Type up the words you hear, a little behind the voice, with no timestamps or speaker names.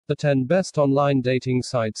The 10 best online dating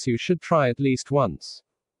sites you should try at least once.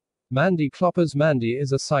 Mandy Kloppers Mandy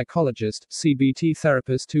is a psychologist, CBT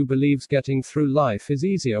therapist who believes getting through life is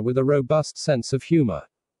easier with a robust sense of humor.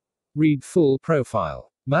 Read full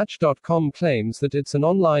profile. Match.com claims that it's an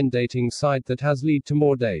online dating site that has led to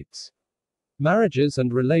more dates, marriages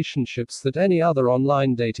and relationships than any other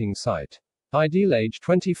online dating site. Ideal age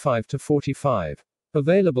 25 to 45.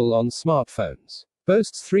 Available on smartphones.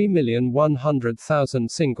 Boasts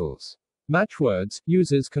 3,100,000 singles. MatchWords,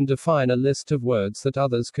 users can define a list of words that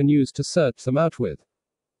others can use to search them out with.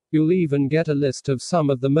 You'll even get a list of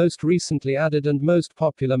some of the most recently added and most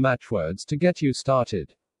popular matchwords to get you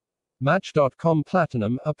started. Match.com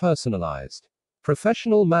Platinum, a personalized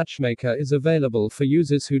professional matchmaker is available for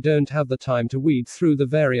users who don't have the time to weed through the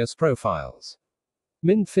various profiles.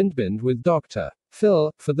 Findbind with Dr.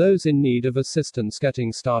 Phil, for those in need of assistance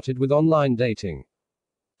getting started with online dating.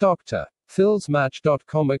 Dr. Phil's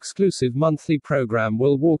Match.com exclusive monthly program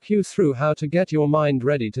will walk you through how to get your mind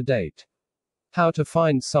ready to date, how to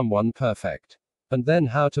find someone perfect, and then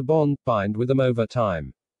how to bind with them over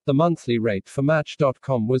time. The monthly rate for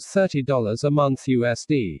Match.com was $30 a month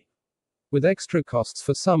USD. With extra costs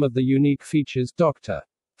for some of the unique features, Dr.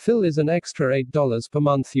 Phil is an extra $8 per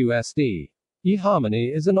month USD.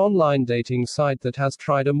 eHarmony is an online dating site that has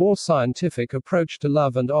tried a more scientific approach to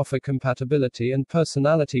love and offer compatibility and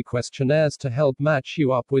personality questionnaires to help match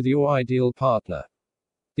you up with your ideal partner.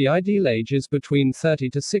 The ideal age is between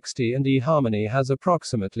 30 to 60 and eHarmony has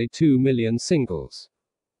approximately 2 million singles.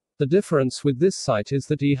 The difference with this site is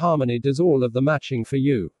that eHarmony does all of the matching for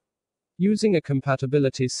you, using a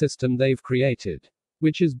compatibility system they've created,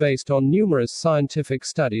 which is based on numerous scientific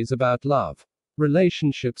studies about love,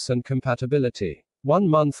 relationships and compatibility. 1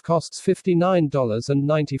 month costs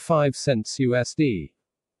 $59.95 USD,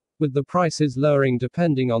 with the prices lowering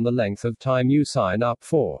depending on the length of time you sign up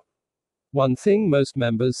for. One thing most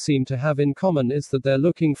members seem to have in common is that they're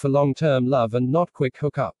looking for long-term love and not quick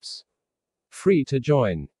hookups. Free to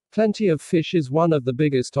join. Plenty of Fish is one of the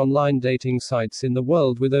biggest online dating sites in the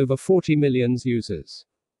world with over 40 million users.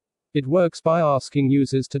 It works by asking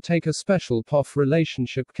users to take a special POF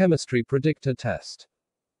relationship chemistry predictor test,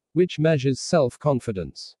 which measures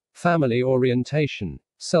self-confidence, family orientation,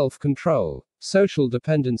 self-control, social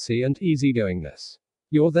dependency and easygoingness.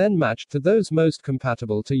 You're then matched to those most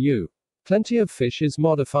compatible to you. Plenty of Fish is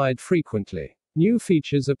modified frequently. New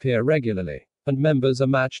features appear regularly, and members are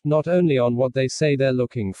matched not only on what they say they're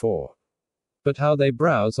looking for, but how they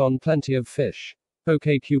browse on Plenty of Fish.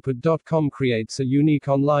 OkCupid.com creates a unique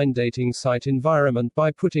online dating site environment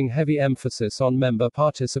by putting heavy emphasis on member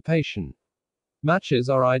participation. Matches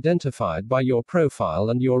are identified by your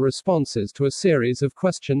profile and your responses to a series of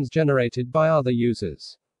questions generated by other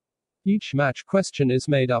users. Each match question is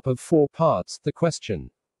made up of 4 parts: the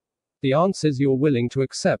question, the answers you're willing to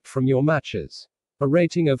accept from your matches, a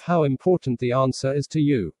rating of how important the answer is to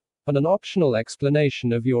you, and an optional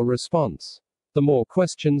explanation of your response. The more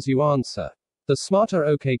questions you answer, the smarter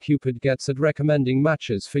OkCupid gets at recommending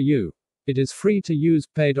matches for you. It is free to use.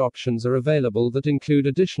 Paid options are available that include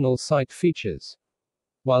additional site features.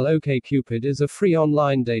 While OkCupid is a free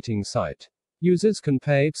online dating site, users can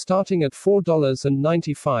pay, starting at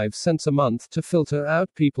 $4.95 a month, to filter out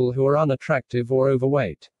people who are unattractive or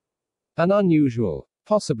overweight. An unusual,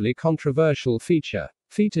 possibly controversial feature.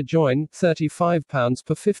 Fee to join, £35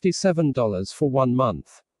 per $57 for 1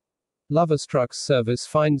 month. Loverstruck's service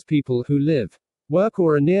finds people who live, work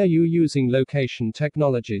or are near you using location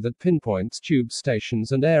technology that pinpoints tube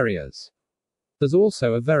stations and areas. There's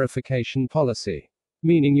also a verification policy,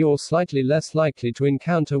 meaning you're slightly less likely to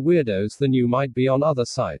encounter weirdos than you might be on other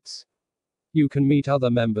sites. You can meet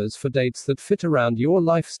other members for dates that fit around your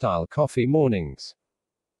lifestyle: coffee mornings,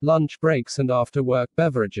 lunch breaks and after-work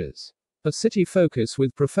beverages. A city focus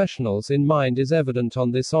with professionals in mind is evident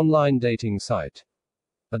on this online dating site.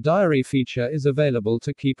 A diary feature is available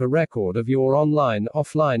to keep a record of your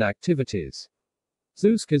online/offline activities.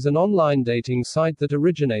 Zoosk is an online dating site that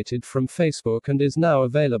originated from Facebook and is now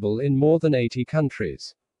available in more than 80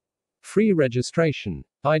 countries. Free registration.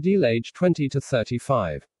 Ideal age 20 to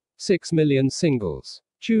 35. 6 million singles.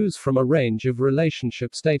 Choose from a range of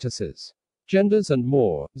relationship statuses, genders and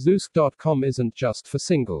more. Zoosk.com isn't just for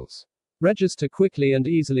singles. Register quickly and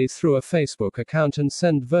easily through a Facebook account and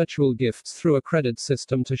send virtual gifts through a credit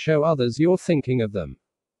system to show others you're thinking of them.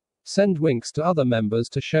 Send winks to other members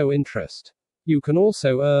to show interest. You can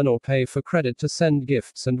also earn or pay for credit to send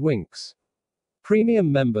gifts and winks.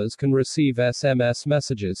 Premium members can receive SMS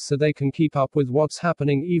messages so they can keep up with what's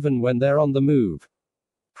happening even when they're on the move.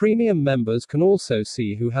 Premium members can also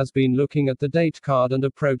see who has been looking at the date card and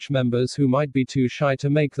approach members who might be too shy to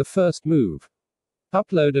make the first move.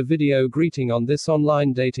 Upload a video greeting on this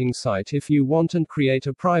online dating site if you want and create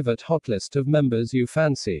a private hotlist of members you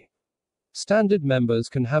fancy. Standard members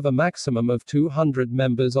can have a maximum of 200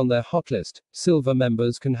 members on their hotlist, silver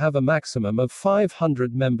members can have a maximum of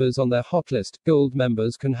 500 members on their hotlist, gold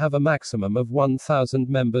members can have a maximum of 1,000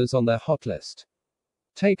 members on their hotlist.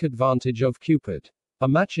 Take advantage of Cupid, a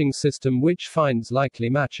matching system which finds likely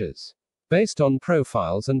matches based on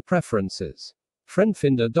profiles and preferences.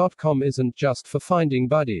 Friendfinder.com isn't just for finding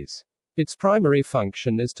buddies. Its primary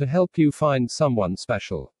function is to help you find someone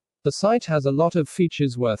special. The site has a lot of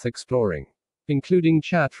features worth exploring, including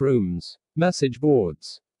chat rooms, message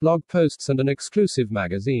boards, blog posts, and an exclusive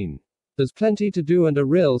magazine. There's plenty to do and a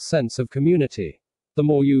real sense of community. The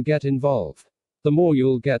more you get involved, the more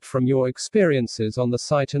you'll get from your experiences on the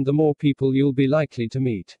site and the more people you'll be likely to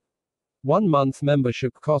meet. 1 month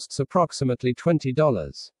membership costs approximately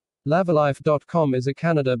 $20. Lavalife.com is a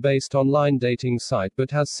Canada-based online dating site but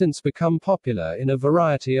has since become popular in a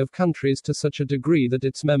variety of countries to such a degree that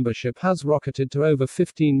its membership has rocketed to over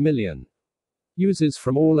 15 million. Users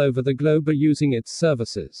from all over the globe are using its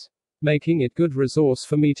services, making it a good resource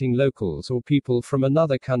for meeting locals or people from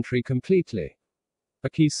another country completely. A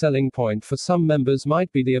key selling point for some members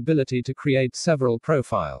might be the ability to create several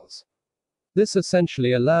profiles. This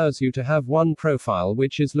essentially allows you to have one profile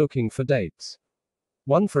which is looking for dates,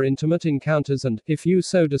 one for intimate encounters, and, if you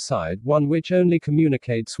so decide, one which only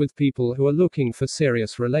communicates with people who are looking for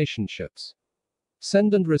serious relationships.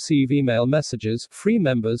 Send and receive email messages. Free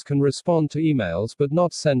members can respond to emails but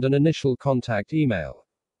not send an initial contact email.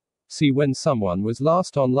 See when someone was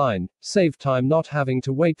last online, save time not having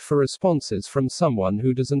to wait for responses from someone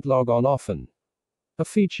who doesn't log on often. A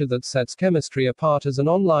feature that sets Chemistry apart as an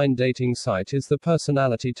online dating site is the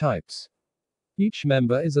personality types. Each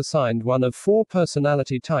member is assigned one of 4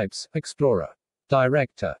 personality types: explorer,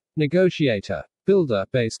 director, negotiator, builder,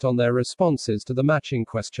 based on their responses to the matching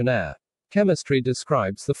questionnaire. Chemistry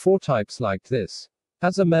describes the 4 types like this.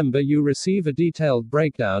 As a member, you receive a detailed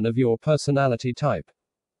breakdown of your personality type,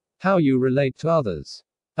 how you relate to others,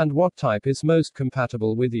 and what type is most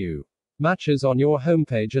compatible with you. Matches on your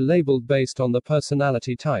homepage are labeled based on the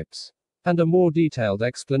personality types, and a more detailed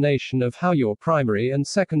explanation of how your primary and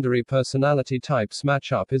secondary personality types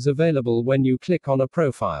match up is available when you click on a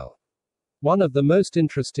profile. One of the most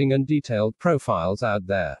interesting and detailed profiles out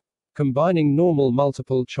there, combining normal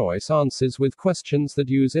multiple choice answers with questions that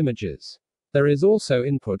use images. There is also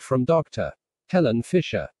input from Dr. Helen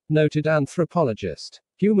Fisher, noted anthropologist,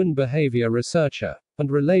 human behavior researcher,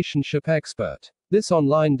 and relationship expert. This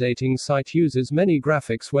online dating site uses many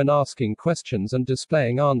graphics when asking questions and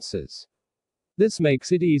displaying answers. This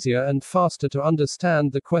makes it easier and faster to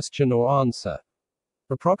understand the question or answer.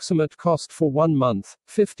 Approximate cost for 1 month,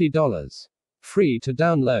 $50. Free to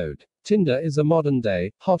download. Tinder is a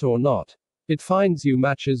modern-day, hot or not. It finds you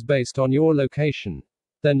matches based on your location,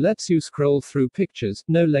 then lets you scroll through pictures,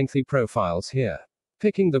 no lengthy profiles here.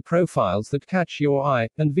 Picking the profiles that catch your eye,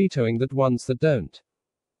 and vetoing the ones that don't.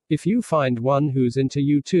 If you find one who's into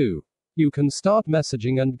you too, you can start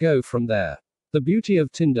messaging and go from there. The beauty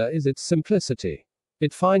of Tinder is its simplicity.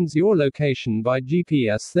 It finds your location by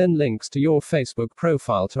GPS, then links to your Facebook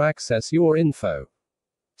profile to access your info.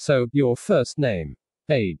 So, your first name,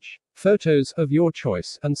 age, photos of your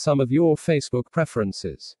choice, and some of your Facebook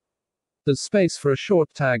preferences. There's space for a short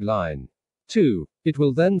tagline. 2. It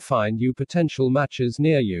will then find you potential matches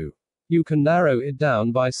near you. You can narrow it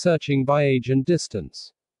down by searching by age and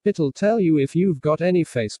distance. It'll tell you if you've got any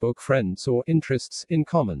Facebook friends or interests in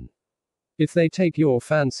common. If they take your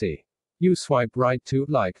fancy, you swipe right to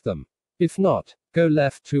like them. If not, go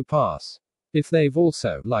left to pass. If they've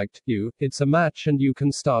also liked you, it's a match and you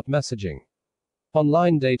can start messaging.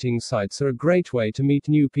 Online dating sites are a great way to meet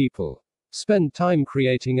new people. Spend time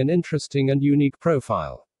creating an interesting and unique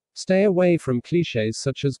profile. Stay away from cliches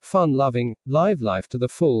such as fun-loving, live life to the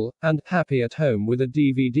full, and happy at home with a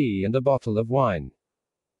DVD and a bottle of wine.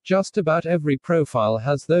 Just about every profile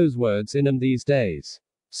has those words in them these days.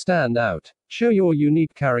 Stand out. Show your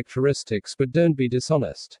unique characteristics but don't be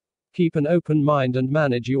dishonest. Keep an open mind and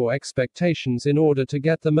manage your expectations in order to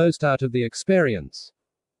get the most out of the experience.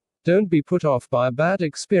 Don't be put off by a bad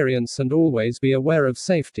experience and always be aware of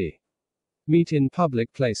safety. Meet in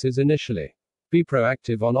public places initially. Be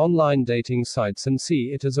proactive on online dating sites and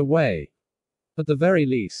see it as a way, at the very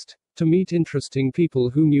least, to meet interesting people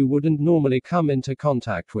whom you wouldn't normally come into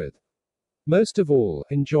contact with. Most of all,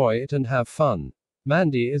 enjoy it and have fun.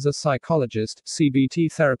 Mandy is a psychologist,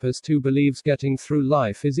 CBT therapist who believes getting through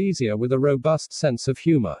life is easier with a robust sense of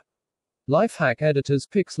humor. Lifehack Editors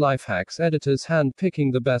picks Lifehacks Editors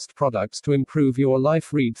hand-picking the best products to improve your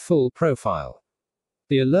life. Read full profile.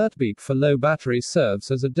 The alert beep for low battery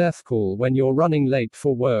serves as a death call when you're running late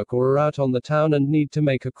for work or are out on the town and need to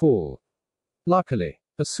make a call. Luckily,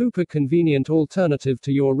 a super convenient alternative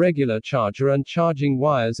to your regular charger and charging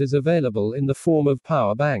wires is available in the form of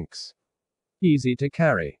power banks. Easy to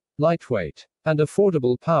carry, lightweight, and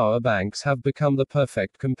affordable power banks have become the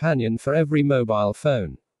perfect companion for every mobile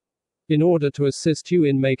phone. In order to assist you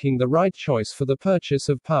in making the right choice for the purchase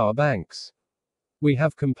of power banks, we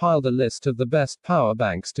have compiled a list of the best power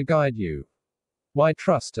banks to guide you. Why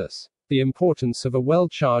trust us? The importance of a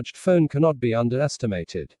well-charged phone cannot be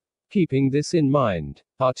underestimated. Keeping this in mind,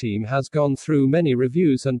 our team has gone through many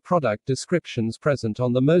reviews and product descriptions present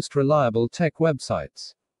on the most reliable tech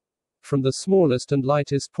websites. From the smallest and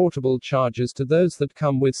lightest portable chargers to those that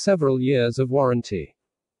come with several years of warranty,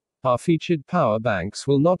 our featured power banks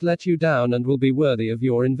will not let you down and will be worthy of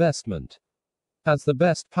your investment. As the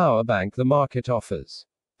best power bank the market offers,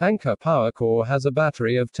 Anker PowerCore has a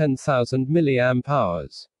battery of 10,000 mAh,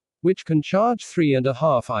 which can charge 3.5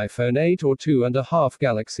 iPhone 8 or 2.5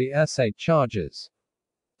 Galaxy S8 chargers.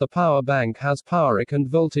 The power bank has PowerIC and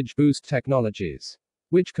voltage boost technologies,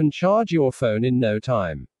 which can charge your phone in no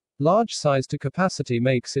time. Large size to capacity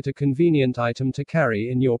makes it a convenient item to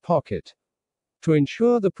carry in your pocket. To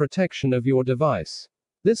ensure the protection of your device,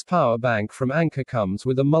 this power bank from Anker comes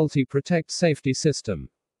with a multi-protect safety system.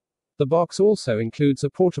 The box also includes a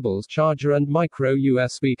portable charger and micro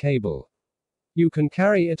USB cable. You can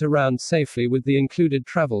carry it around safely with the included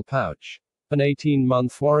travel pouch. An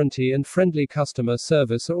 18-month warranty and friendly customer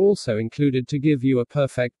service are also included to give you a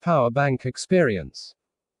perfect power bank experience.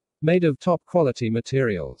 Made of top-quality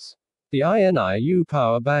materials, the INIU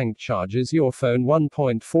power bank charges your phone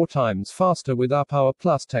 1.4 times faster with our Power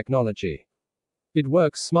Plus technology. It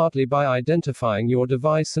works smartly by identifying your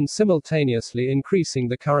device and simultaneously increasing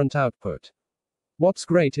the current output. What's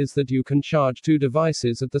great is that you can charge two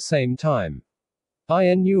devices at the same time.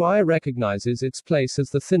 INUI recognizes its place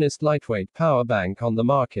as the thinnest lightweight power bank on the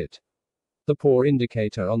market. The pour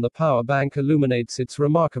indicator on the power bank illuminates its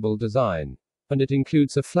remarkable design, and it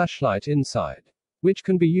includes a flashlight inside, which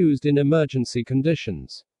can be used in emergency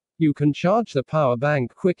conditions. You can charge the power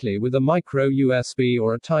bank quickly with a micro USB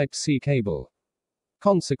or a Type-C cable.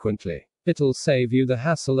 Consequently, it'll save you the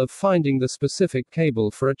hassle of finding the specific cable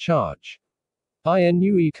for a charge.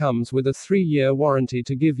 INUE comes with a 3-year warranty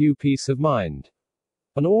to give you peace of mind.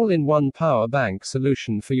 An all-in-one power bank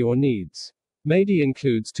solution for your needs. Mandy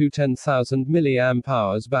includes two 10,000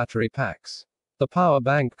 mAh battery packs. The power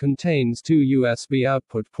bank contains two USB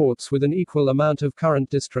output ports with an equal amount of current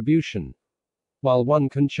distribution. While one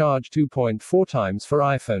can charge 2.4 times for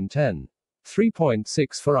iPhone 10,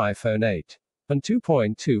 3.6 for iPhone 8, and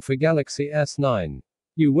 2.2 for Galaxy S9,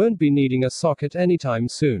 you won't be needing a socket anytime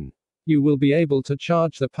soon. You will be able to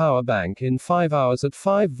charge the power bank in 5 hours at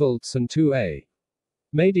 5 volts and 2A.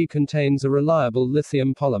 Mandy contains a reliable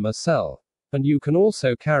lithium polymer cell, and you can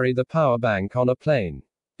also carry the power bank on a plane.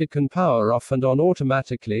 It can power off and on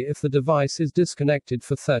automatically if the device is disconnected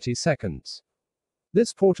for 30 seconds.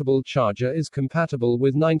 This portable charger is compatible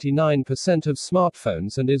with 99% of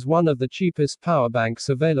smartphones and is one of the cheapest power banks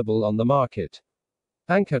available on the market.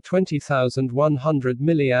 Anker 20,100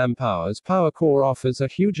 mAh PowerCore offers a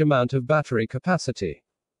huge amount of battery capacity.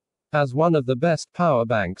 As one of the best power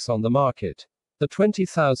banks on the market, the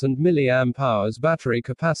 20,000 mAh battery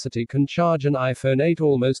capacity can charge an iPhone 8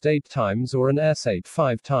 almost 8 times or an S8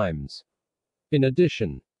 5 times. In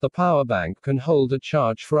addition, the power bank can hold a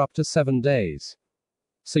charge for up to 7 days.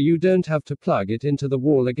 So you don't have to plug it into the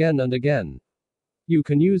wall again and again. You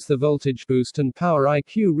can use the voltage boost and power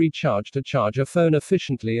IQ recharge to charge a phone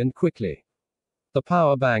efficiently and quickly. The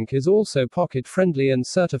power bank is also pocket-friendly and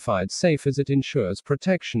certified safe as it ensures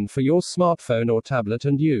protection for your smartphone or tablet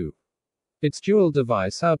and you. Its dual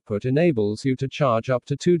device output enables you to charge up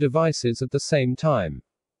to 2 devices at the same time.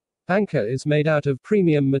 Anker is made out of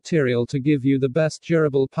premium material to give you the best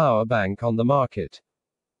durable power bank on the market.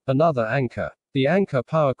 Another Anker. The Anker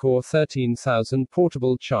PowerCore 13,000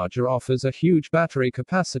 portable charger offers a huge battery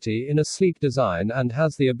capacity in a sleek design and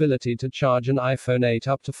has the ability to charge an iPhone 8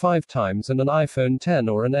 up to 5 times and an iPhone 10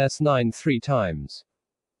 or an S9 3 times.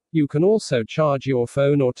 You can also charge your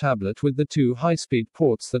phone or tablet with the 2 high-speed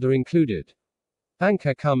ports that are included.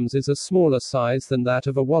 Anker comes in a smaller size than that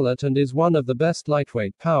of a wallet and is one of the best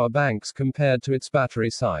lightweight power banks compared to its battery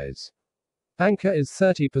size. Anker is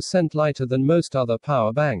 30% lighter than most other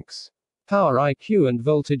power banks. Power IQ and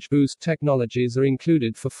voltage boost technologies are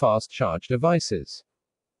included for fast charge devices.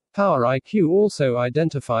 Power IQ also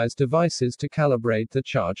identifies devices to calibrate the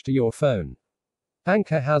charge to your phone.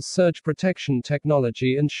 Anker has surge protection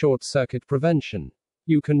technology and short circuit prevention.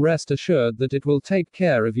 You can rest assured that it will take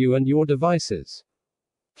care of you and your devices.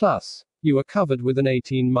 Plus, you are covered with an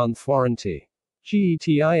 18-month warranty.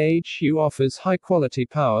 GETIHU offers high-quality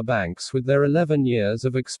power banks with their 11 years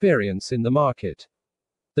of experience in the market.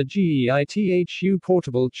 The GETIHU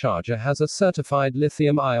portable charger has a certified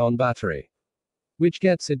lithium-ion battery, which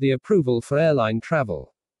gets it the approval for airline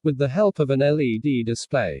travel. With the help of an LED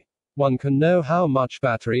display, one can know how much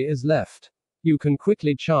battery is left. You can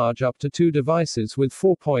quickly charge up to 2 devices with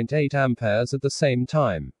 4.8 amperes at the same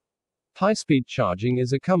time. High-speed charging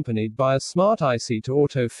is accompanied by a smart IC to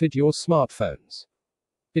auto-fit your smartphones.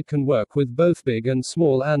 It can work with both big and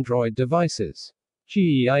small Android devices.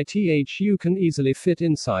 GETIHU can easily fit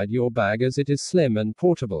inside your bag as it is slim and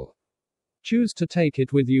portable. Choose to take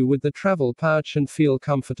it with you with the travel pouch and feel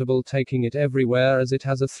comfortable taking it everywhere as it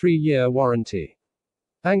has a 3-year warranty.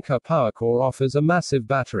 Anker PowerCore offers a massive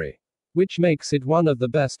battery, which makes it one of the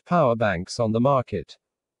best power banks on the market.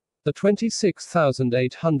 The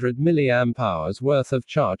 26,800 mAh worth of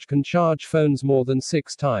charge can charge phones more than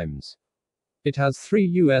 6 times. It has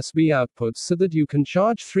 3 USB outputs so that you can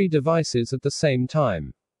charge 3 devices at the same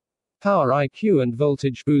time. Power IQ and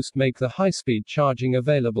Voltage Boost make the high-speed charging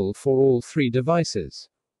available for all 3 devices.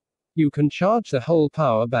 You can charge the whole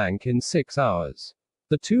power bank in 6 hours.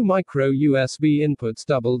 The 2 micro USB inputs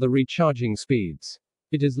double the recharging speeds.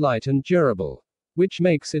 It is light and durable, which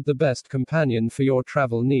makes it the best companion for your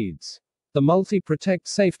travel needs. The Multi-Protect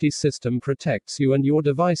safety system protects you and your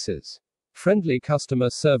devices. Friendly customer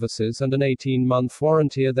services and an 18-month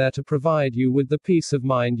warranty are there to provide you with the peace of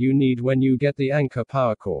mind you need when you get the Anker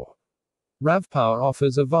PowerCore. RAVPower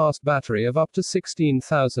offers a vast battery of up to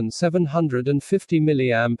 16,750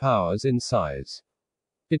 mAh in size.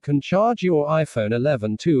 It can charge your iPhone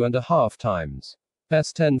 11 2.5 times,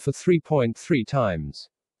 S10 for 3.3 times,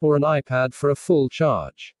 or an iPad for a full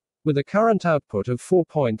charge. With a current output of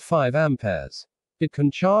 4.5 amperes, it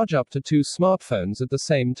can charge up to 2 smartphones at the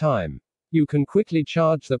same time. You can quickly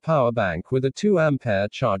charge the power bank with a 2 ampere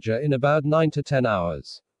charger in about 9 to 10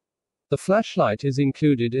 hours. The flashlight is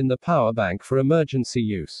included in the power bank for emergency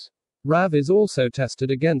use. RAV is also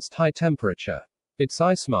tested against high temperature. Its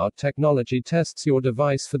iSmart technology tests your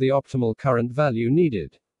device for the optimal current value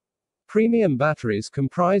needed. Premium batteries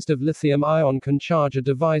comprised of lithium-ion can charge a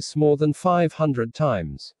device more than 500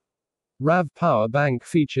 times. RAV power bank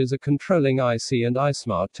features a controlling IC and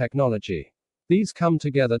iSmart technology. These come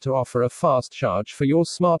together to offer a fast charge for your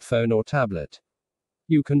smartphone or tablet.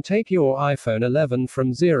 You can take your iPhone 11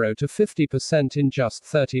 from 0 to 50% in just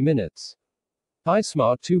 30 minutes.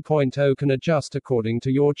 iSmart 2.0 can adjust according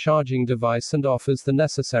to your charging device and offers the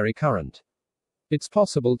necessary current. It's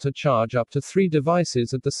possible to charge up to 3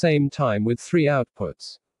 devices at the same time with 3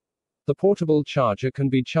 outputs. The portable charger can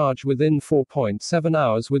be charged within 4.7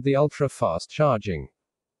 hours with the ultra-fast charging,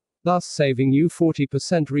 thus saving you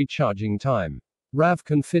 40% recharging time. RAV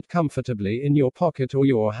can fit comfortably in your pocket or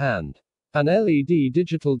your hand. An LED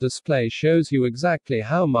digital display shows you exactly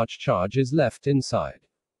how much charge is left inside.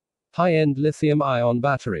 High-end lithium-ion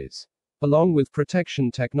batteries, along with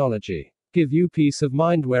protection technology, give you peace of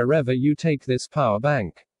mind wherever you take this power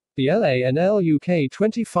bank. The LANLUK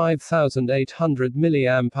 25,800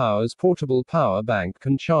 mAh portable power bank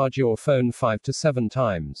can charge your phone 5 to 7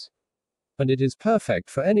 times. And it is perfect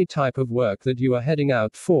for any type of work that you are heading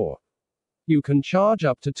out for. You can charge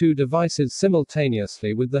up to 2 devices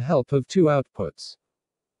simultaneously with the help of 2 outputs.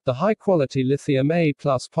 The high-quality lithium A+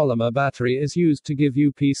 polymer battery is used to give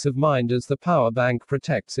you peace of mind as the power bank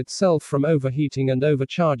protects itself from overheating and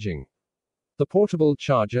overcharging. The portable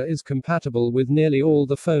charger is compatible with nearly all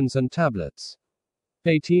the phones and tablets.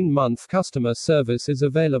 18-month customer service is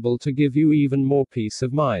available to give you even more peace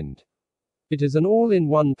of mind. It is an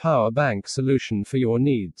all-in-one power bank solution for your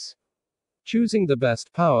needs. Choosing the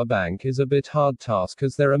best power bank is a bit hard task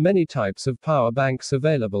as there are many types of power banks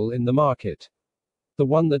available in the market. The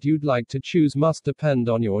one that you'd like to choose must depend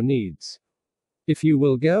on your needs. If you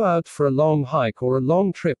will go out for a long hike or a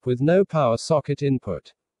long trip with no power socket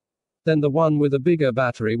input, then the one with a bigger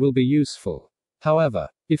battery will be useful. However,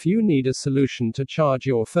 if you need a solution to charge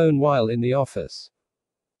your phone while in the office,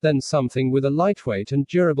 then something with a lightweight and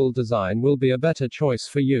durable design will be a better choice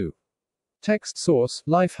for you. Text source,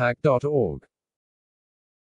 lifehack.org.